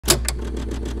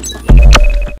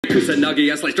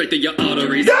Kusanagi, I slice straight through your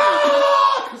arteries.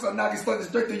 Kusanagi slice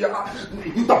straight through your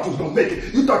arteries. You thought you was gonna make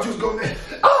it. You thought you was gonna make it.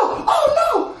 Oh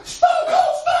no! Stone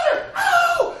Cold Stunner!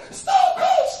 Oh! Stone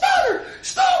Cold Stunner!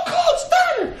 Stone Cold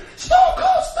Stunner! Stone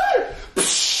Cold Stunner!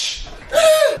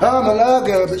 I'm a love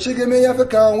girl, but she give me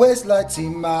African waist like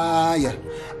Timaya.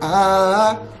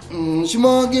 She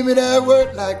won't give me that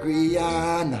word like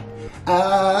Rihanna.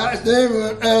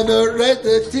 It'll rest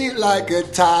the teeth like a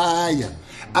tire.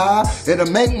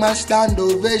 It'll make my stand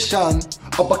ovation.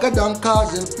 Up a down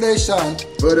cause inflation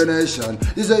for the nation.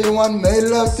 You say you want made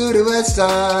love to the west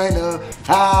side.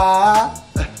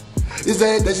 You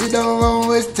say that she don't want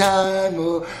waste time.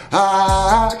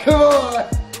 Come on.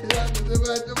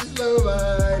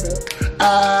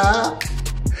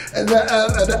 And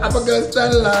the African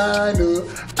stand line,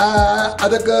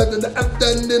 other girls in the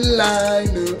standing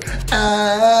line,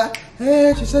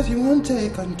 she says you want to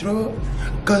take control.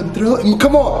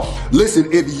 Come on,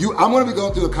 listen. I'm gonna be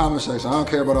going through the comment section. I don't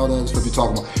care about all the other stuff you're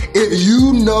talking about. If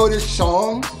you know this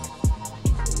song,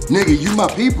 nigga, you my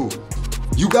people.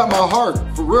 You got my heart,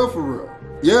 for real.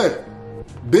 Yeah.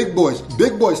 Big boy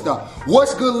style.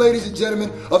 What's good, ladies and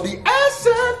gentlemen of the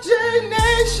SFJ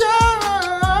Nation?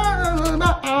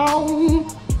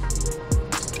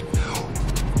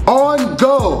 On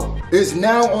Go is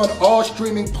now on all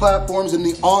streaming platforms, and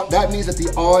that means that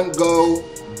the On Go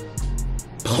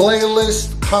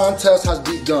playlist contest has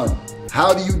begun.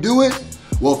 How do you do it?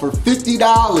 Well, for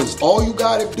 $50, all you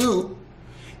gotta do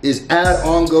is add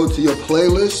On Go to your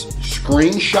playlist,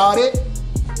 screenshot it,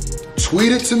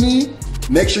 tweet it to me.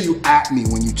 Make sure you at me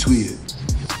when you tweet it.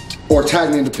 Or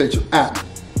tag me in the picture, at me.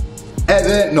 And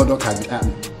then, no, don't tag me, at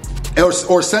me.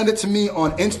 Or send it to me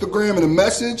on Instagram in a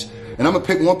message, and I'm gonna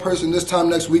pick one person this time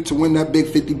next week to win that big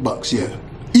 $50, yeah.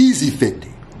 Easy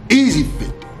 50, easy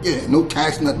 50. Yeah, no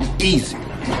tax, nothing, easy.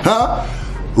 Huh?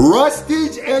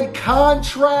 Rustage and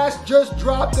KHANTRAST just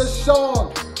dropped a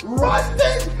song.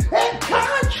 Rustage and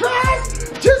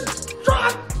KHANTRAST just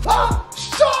dropped a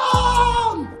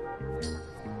song!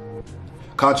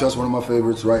 KHANTRAST, one of my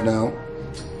favorites right now.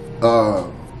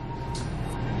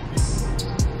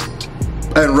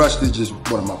 And Rustage is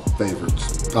one of my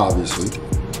favorites, obviously.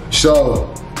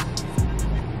 So,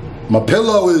 my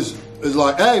pillow is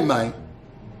like, hey man,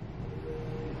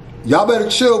 y'all better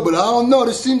chill, but I don't know,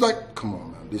 this seems like, come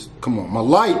on man, come on, my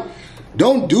light,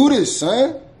 don't do this,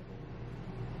 son.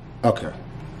 Okay.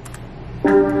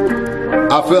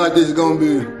 I feel like this is gonna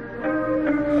be,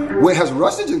 wait, has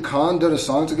Rustage and Khan done a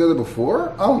song together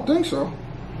before? I don't think so.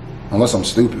 Unless I'm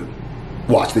stupid.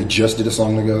 Watch, they just did a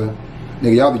song together.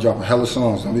 Nigga, y'all be dropping hella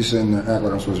songs. Don't be sitting there act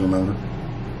like I'm supposed to remember.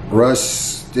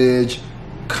 Rustage,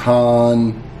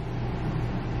 KHANTRAST.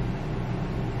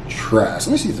 Let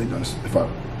me see if they done this.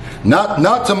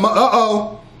 Not to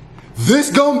my, this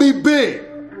gonna be big.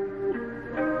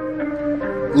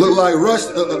 Look like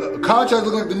KHANTRAST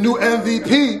look like the new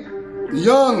MVP.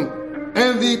 Young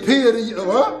MVP of the,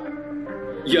 what?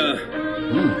 Yeah.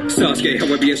 Sasuke,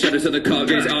 how I be a shadow to the car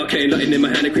gaze. Arcane, lightning in my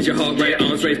hand, increase your heart rate.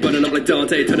 Arms raised, burning up like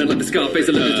Dante. Turning like the Scarface,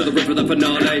 alluded to the river, the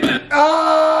finale.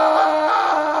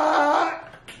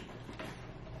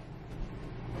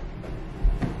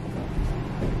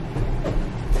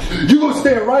 You gonna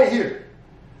stand right here.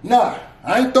 Nah,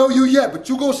 I ain't throw you yet, but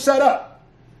you gonna set up.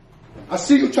 I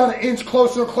see you trying to inch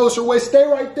closer and closer away. Stay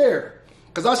right there.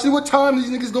 Cause I see what time these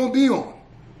niggas gonna be on.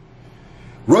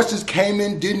 Rush just came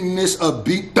in, didn't miss a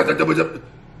beat. Sasuke,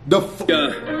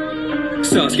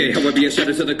 how I be a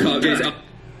shadow to the car gaze.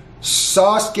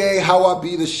 Sasuke, how I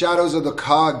be the shadows of the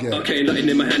Kage. Arcane, nothing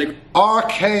in my hand.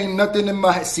 Arcane, nothing in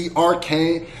my hand. See,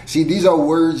 arcane. See, these are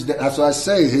words that's what I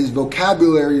say. His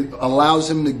vocabulary allows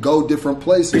him to go different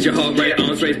places. Increase your heart rate,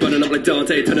 arms raised, burning up like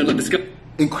Dante, turning like the sky.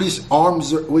 Increase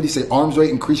arms, what did he say? Arms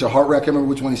rate, increase your heart rate. I can't remember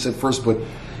which one he said first, but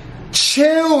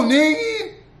chill, nigga.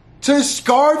 To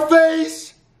Scarface.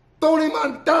 Tony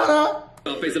Montana.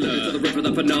 Scarface alluded to the river,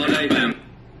 the finale.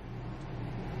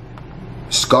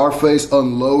 Scarface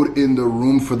unload in the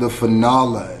room for the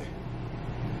finale.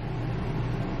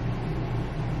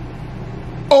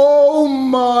 Oh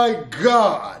my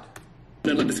God.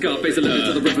 Like the Scarface alluded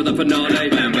to the river, the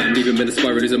finale. Bam, bam, leave him in the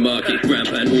spiral, he's a marquee.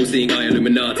 Grandpan, all-seeing eye,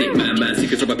 Illuminati. Man,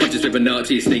 secrets of my punches, driven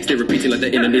Nazi. Snakes, they're repeating like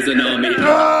the enemy's an army.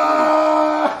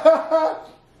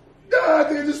 I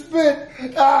think I just spit.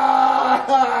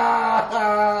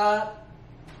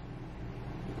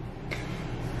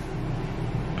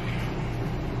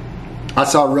 I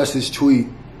saw Russ's tweet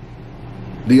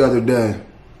the other day.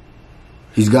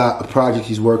 He's got a project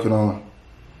he's working on.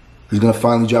 He's gonna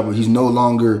finally drop it. He's no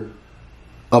longer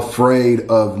afraid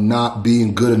of not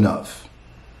being good enough.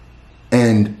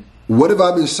 And what have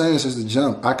I been saying since the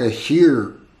jump? I could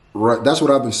hear That's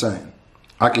what I've been saying.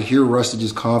 I can hear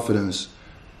Rustage's confidence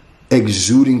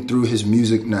exuding through his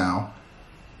music now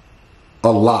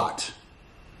a lot,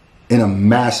 in a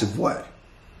massive way.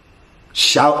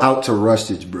 Shout out to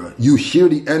Rustage, bro. You hear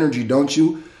the energy, don't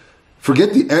you?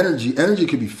 Forget the energy. Energy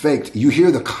could be faked. You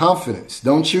hear the confidence,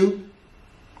 don't you?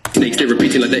 Snakes, they're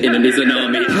repeating like the enemy's an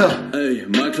army. Hey,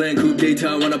 my clan coup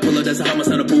d'etat. When I pull up, that's a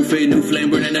homicide, a buffet. New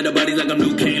flame burning at the bodies like I'm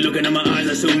Luke Kane. Looking at my eyes,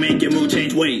 I still make your mood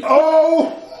change. Wait.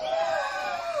 Oh!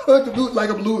 Like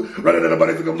a blue, running at the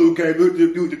bodies like a blue Kane.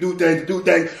 Do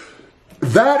thing.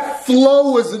 That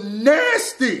flow is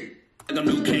nasty. I'm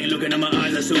Luke Kane, looking at my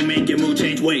eyes, I still make your mood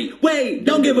change. Wait,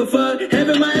 don't give a fuck.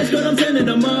 Having my escort, I'm sending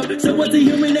them up. So what's a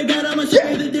human that got? I'ma show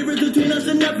you the difference between us.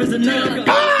 Enough is enough.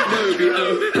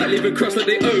 I leave a cross like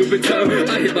they overtow.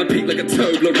 I hit my peak like a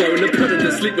Toblerone and put them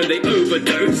to sleep when they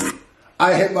overdose.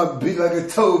 I hit my beat like a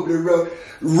Toblerone.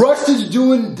 Rustage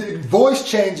doing voice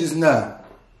changes now.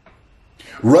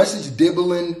 Rustage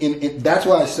dibbling in. That's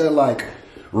why I said, like,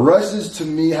 Rustage to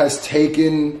me has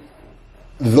taken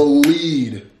the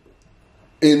lead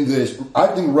in this. I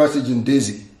think Rustage and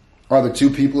Dizzy are the two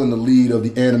people in the lead of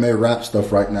the anime rap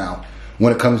stuff right now.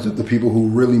 When it comes to the people who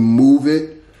really move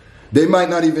it, they might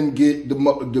not even get the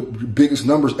biggest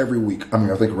numbers every week. I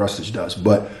mean, I think Rustage does,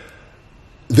 but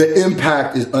the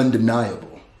impact is undeniable.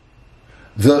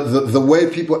 The way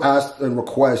people ask and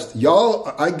request,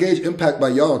 y'all, I gauge impact by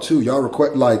y'all too. Y'all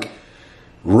request, like,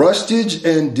 Rustage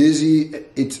and Dizzy,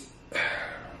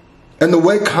 and the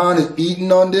way Khan is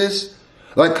eating on this.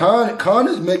 Like, Khan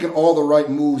is making all the right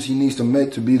moves he needs to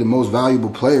make to be the most valuable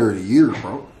player of the year,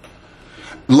 bro.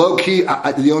 Low key,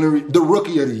 the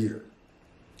rookie of the year.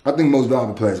 I think most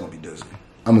valuable player is gonna be Dizzy.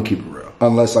 I'm gonna keep it real,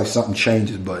 unless like something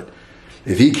changes. But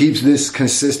if he keeps this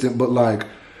consistent, but like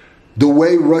the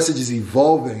way Rustage is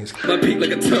evolving is my peak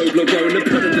like a Toblerone and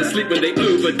put them to sleep when they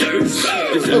overdose.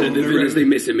 Deserted the villains, they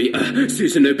missing me.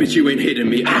 Susan, no bitch, you ain't hitting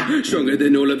me. Stronger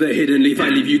than all of the hidden leaf. I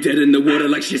leave you dead in the water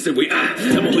like shit, so we.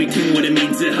 他们会听我的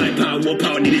名字，害怕我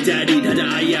跑你的家里，他的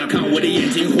爱呀，看我的眼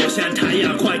睛，火山太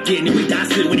阳，快点，你会打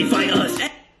死 when you fight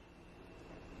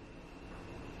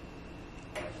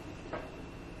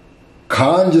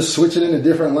us。Khan just switching into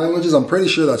different languages. I'm pretty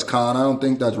sure that's Khan. I don't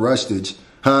think that's Rustage,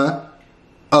 huh?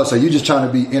 Oh, so you just trying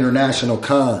to be international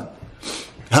Khan,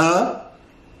 huh?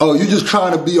 Oh, you just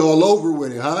trying to be all over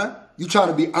with it, huh? You trying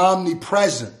to be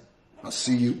omnipresent. I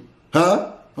see you,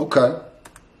 huh? Okay.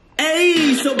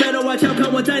 Hey, so better watch out,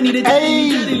 看我在你的家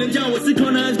里，家里人叫我是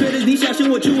Conan as great as 你小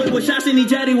心我去为我杀死你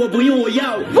家里，我不用我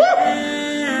要。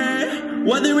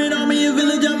Whether it on me or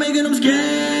village, I'm making them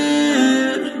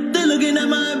scared. They're looking at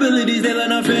my abilities, they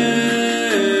not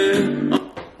fair.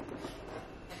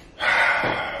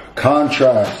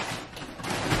 Contrast.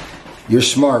 You're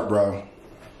smart, bro.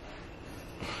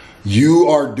 You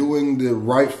are doing the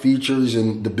right features,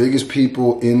 and the biggest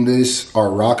people in this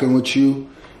are rocking with you.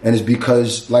 And it's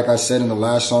because, like I said in the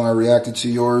last song I reacted to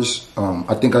yours,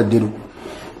 I think I did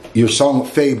your song with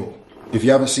Fable. If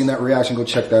you haven't seen that reaction, go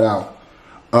check that out.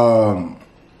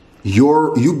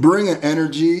 You bring an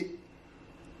energy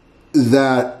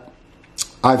that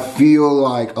I feel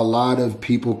like a lot of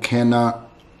people cannot,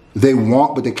 they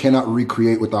want, but they cannot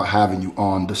recreate without having you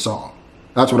on the song.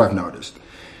 That's what I've noticed.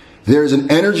 There's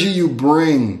an energy you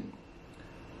bring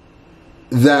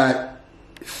that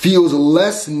feels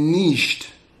less niched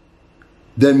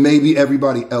than maybe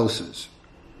everybody else's.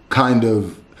 Kind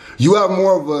of, you have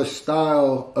more of a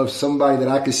style of somebody that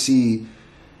I could see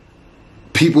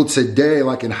people today,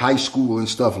 like in high school and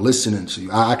stuff, listening to you.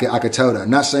 I could tell that.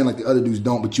 I'm not saying like the other dudes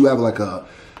don't, but you have like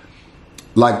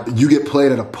you get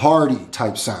played at a party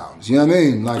type sounds. You know what I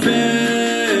mean? Like,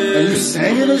 are you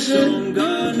singing this shit?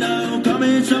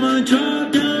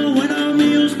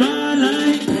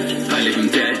 I live in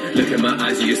dead. Look at my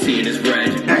eyes, all you're seeing is red.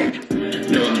 Hey.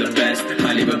 No, I'm the best.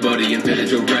 I leave a body in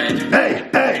village or red. Hey,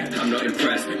 hey. I'm not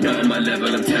impressed. Not on my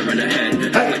level, I'm tearing ahead.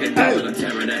 Hey, like a devil, I'm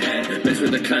tearing ahead. Mess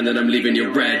with the clan that I'm leaving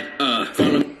you red.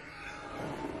 Follow me.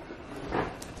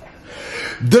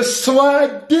 The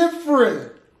swag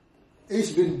different.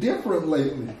 It's been different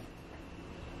lately.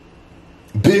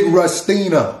 Big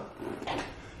Rustino.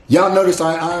 Y'all notice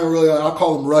I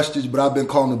call him Rustage, but I've been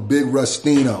calling him Big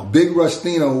Rustino. Big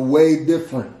Rustino, way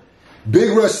different.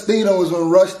 Big Rustino is when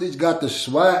Rustage got the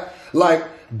swag. Like,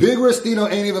 Big Rustino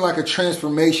ain't even like a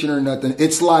transformation or nothing.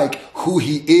 It's like who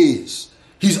he is.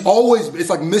 He's always, it's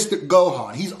like Mystic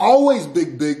Gohan. He's always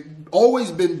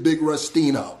always been Big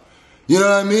Rustino. You know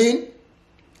what I mean?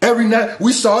 Every night,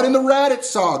 we saw it in the Raditz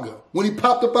saga. When he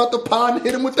popped up out the pod and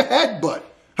hit him with the headbutt.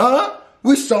 Huh?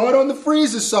 We saw it on the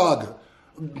Frieza saga.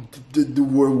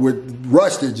 With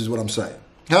Rustage is what I'm saying.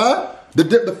 Huh?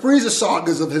 The Frieza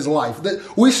sagas of his life.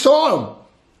 We saw him.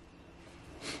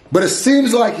 But it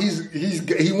seems like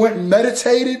he went and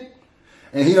meditated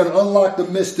and he done unlocked the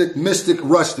mystic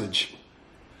Rustage.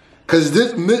 Because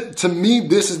to me,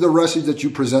 this is the Rustage that you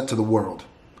present to the world.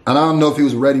 And I don't know if he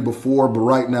was ready before, but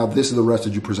right now, this is the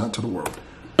Rustage you present to the world.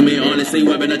 I mean, honestly,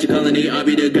 weapon at your colony. I'll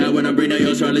be the guy when I bring out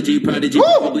your astrology. Prodigy,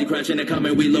 probably crashing the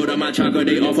comment. We load on my chakra.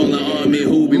 They all falling on me.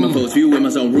 Who be my foes? View with my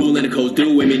own rule and the coast.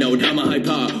 Do with me, no. Down my high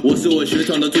power. What's the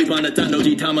shit on the tweet on the time? No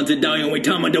G time on to die and wait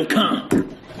time on don't come.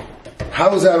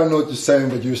 How is that? I don't know what you're saying,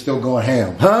 but you're still going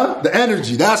ham. Huh? The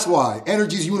energy. That's why.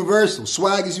 Energy is universal.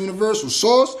 Swag is universal.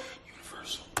 Sauce,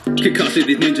 universal. Kakashi,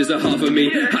 these ninjas are half of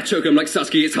me. I choke them like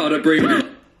Sasuke. It's hard to breathe.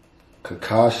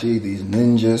 Kakashi, these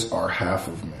ninjas are half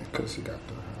of me. Because he got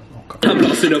the... I'm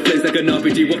lost in a place like an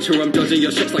RPG. Watch her, I'm dodging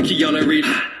your shots like Keanu Reeves.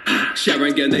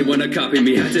 Sharingan, they wanna copy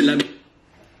me. Had to let me.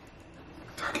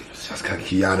 That's got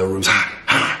Keanu Reeves.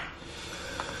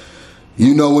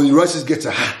 You know when Rushes gets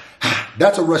a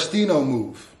that's a Rustino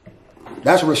move.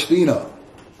 That's Rustino.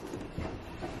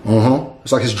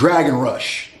 It's like his Dragon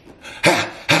Rush.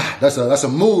 That's a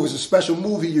move. It's a special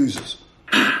move he uses.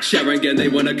 Sharingan, they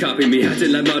wanna copy me. Had to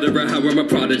let murderer how I'm a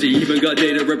prodigy. Even got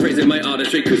data repraising my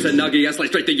artistry. Kusanagi, I slice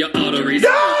straight to your arteries.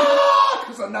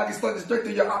 Kusanagi slice straight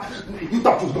to your arteries. You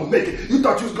thought you was gonna make it. You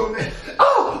thought you was gonna make it.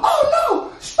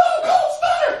 Oh no! Stone Cold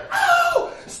Stunner!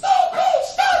 Oh! Stone Cold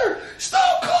Stunner!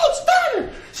 Stone Cold Stunner!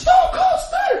 Stone Cold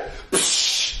Stunner!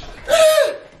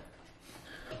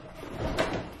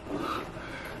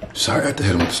 Sorry, I had to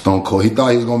hit him with Stone Cold. He thought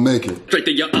he was gonna make it. Straight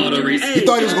to your arteries. He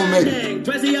thought he was gonna make it.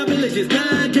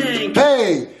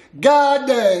 Hey, god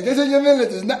dang, this is your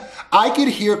villages. I could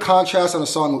hear Contrast on a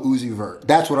song with Uzi Vert.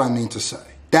 That's what I mean to say.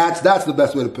 That's the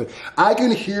best way to put it. I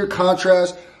can hear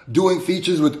Contrast doing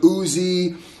features with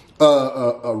Uzi,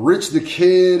 Rich the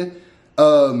Kid,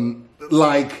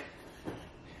 like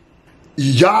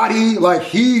Yachty. Like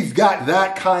he's got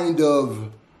that kind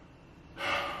of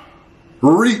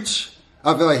reach.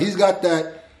 I feel like he's got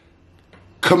that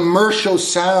commercial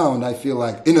sound, I feel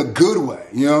like, in a good way,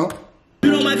 you know?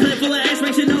 You know my clip full of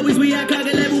aspiration, always we at cock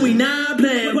level, we not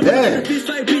playing. Hey. This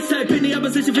fight, bitch type in the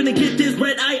opposition, finna get this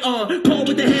red eye on. Cold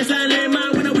with the hand sign, land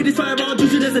mine, when I we this fireball,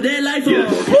 juice it as a dead life on.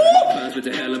 Pass with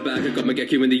the hell and back, I got my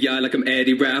get you in the eye like I'm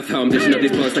Eddie Raff. How I'm dishing up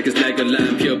these bloods like it's leg of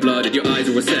lamb, pure blooded, your eyes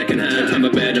are a second hand. I'm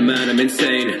a better man, I'm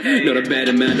insane. Not a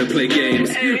better man to play games.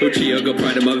 Uchiha got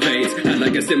pride in my veins, act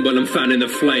like a symbol, I'm fanning the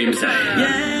flames.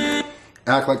 Yeah.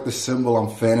 Act like the symbol, I'm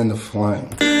fanning the flame.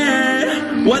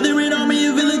 Whether it on me,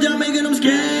 a village, I'm making them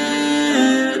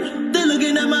scared. They're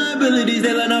looking at my abilities,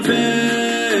 they let not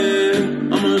fair.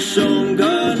 I'm a song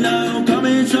god now,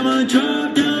 coming to my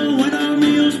drop down. When I'm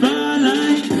in your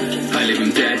spotlight, I leave him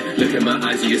dead. Look at my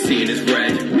eyes, you're seeing is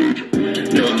red.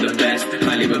 No, I'm the best.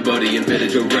 I leave my body in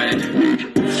village of red.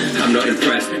 I'm not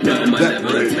impressed, not on my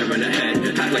level, I'm tearing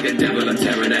ahead. Act like a devil, I'm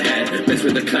tearing ahead. Mess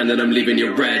with the clan that I'm leaving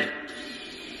you red.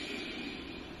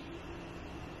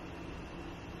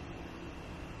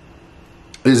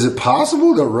 Is it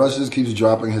possible that Rush just keeps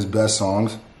dropping his best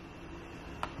songs?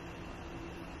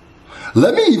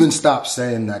 Let me even stop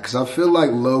saying that, because I feel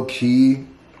like low-key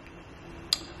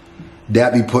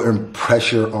that be putting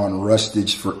pressure on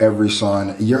Rustage for every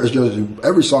song.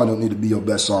 Every song don't need to be your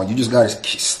best song. You just got to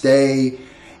stay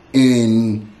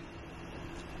in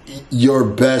your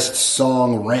best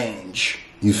song range.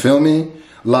 You feel me?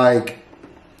 Like,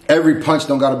 every punch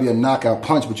don't got to be a knockout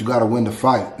punch, but you got to win the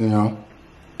fight, you know?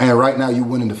 And right now, you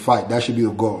winning the fight. That should be the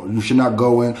goal. You should not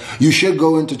go in. You should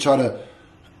go in to try to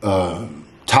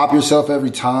top yourself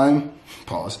every time.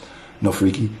 Pause. No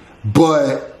freaky.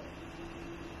 But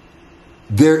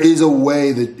there is a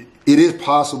way that it is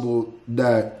possible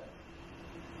that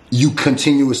you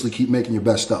continuously keep making your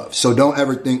best stuff. So don't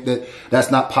ever think that that's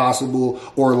not possible,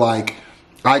 or like,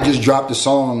 I just dropped a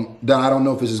song that I don't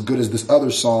know if it's as good as this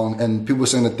other song, and people are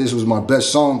saying that this was my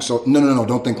best song. So no,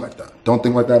 don't think like that. Don't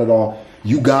think like that at all.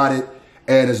 You got it.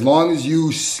 And as long as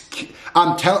you,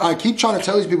 I keep trying to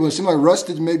tell these people, it seems like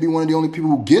Rustage may be one of the only people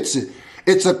who gets it.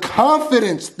 It's a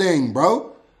confidence thing,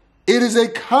 bro. It is a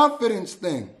confidence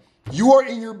thing. You are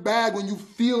in your bag when you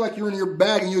feel like you're in your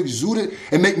bag, and you exude it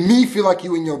and make me feel like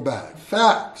you in your bag.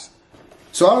 Facts.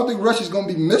 So I don't think Rush is going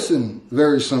to be missing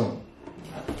very soon,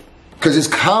 because his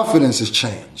confidence has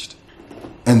changed.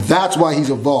 And that's why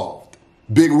he's evolved.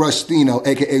 Big Rustino,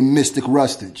 a.k.a. Mystic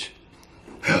Rustage.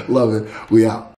 Love it. We out.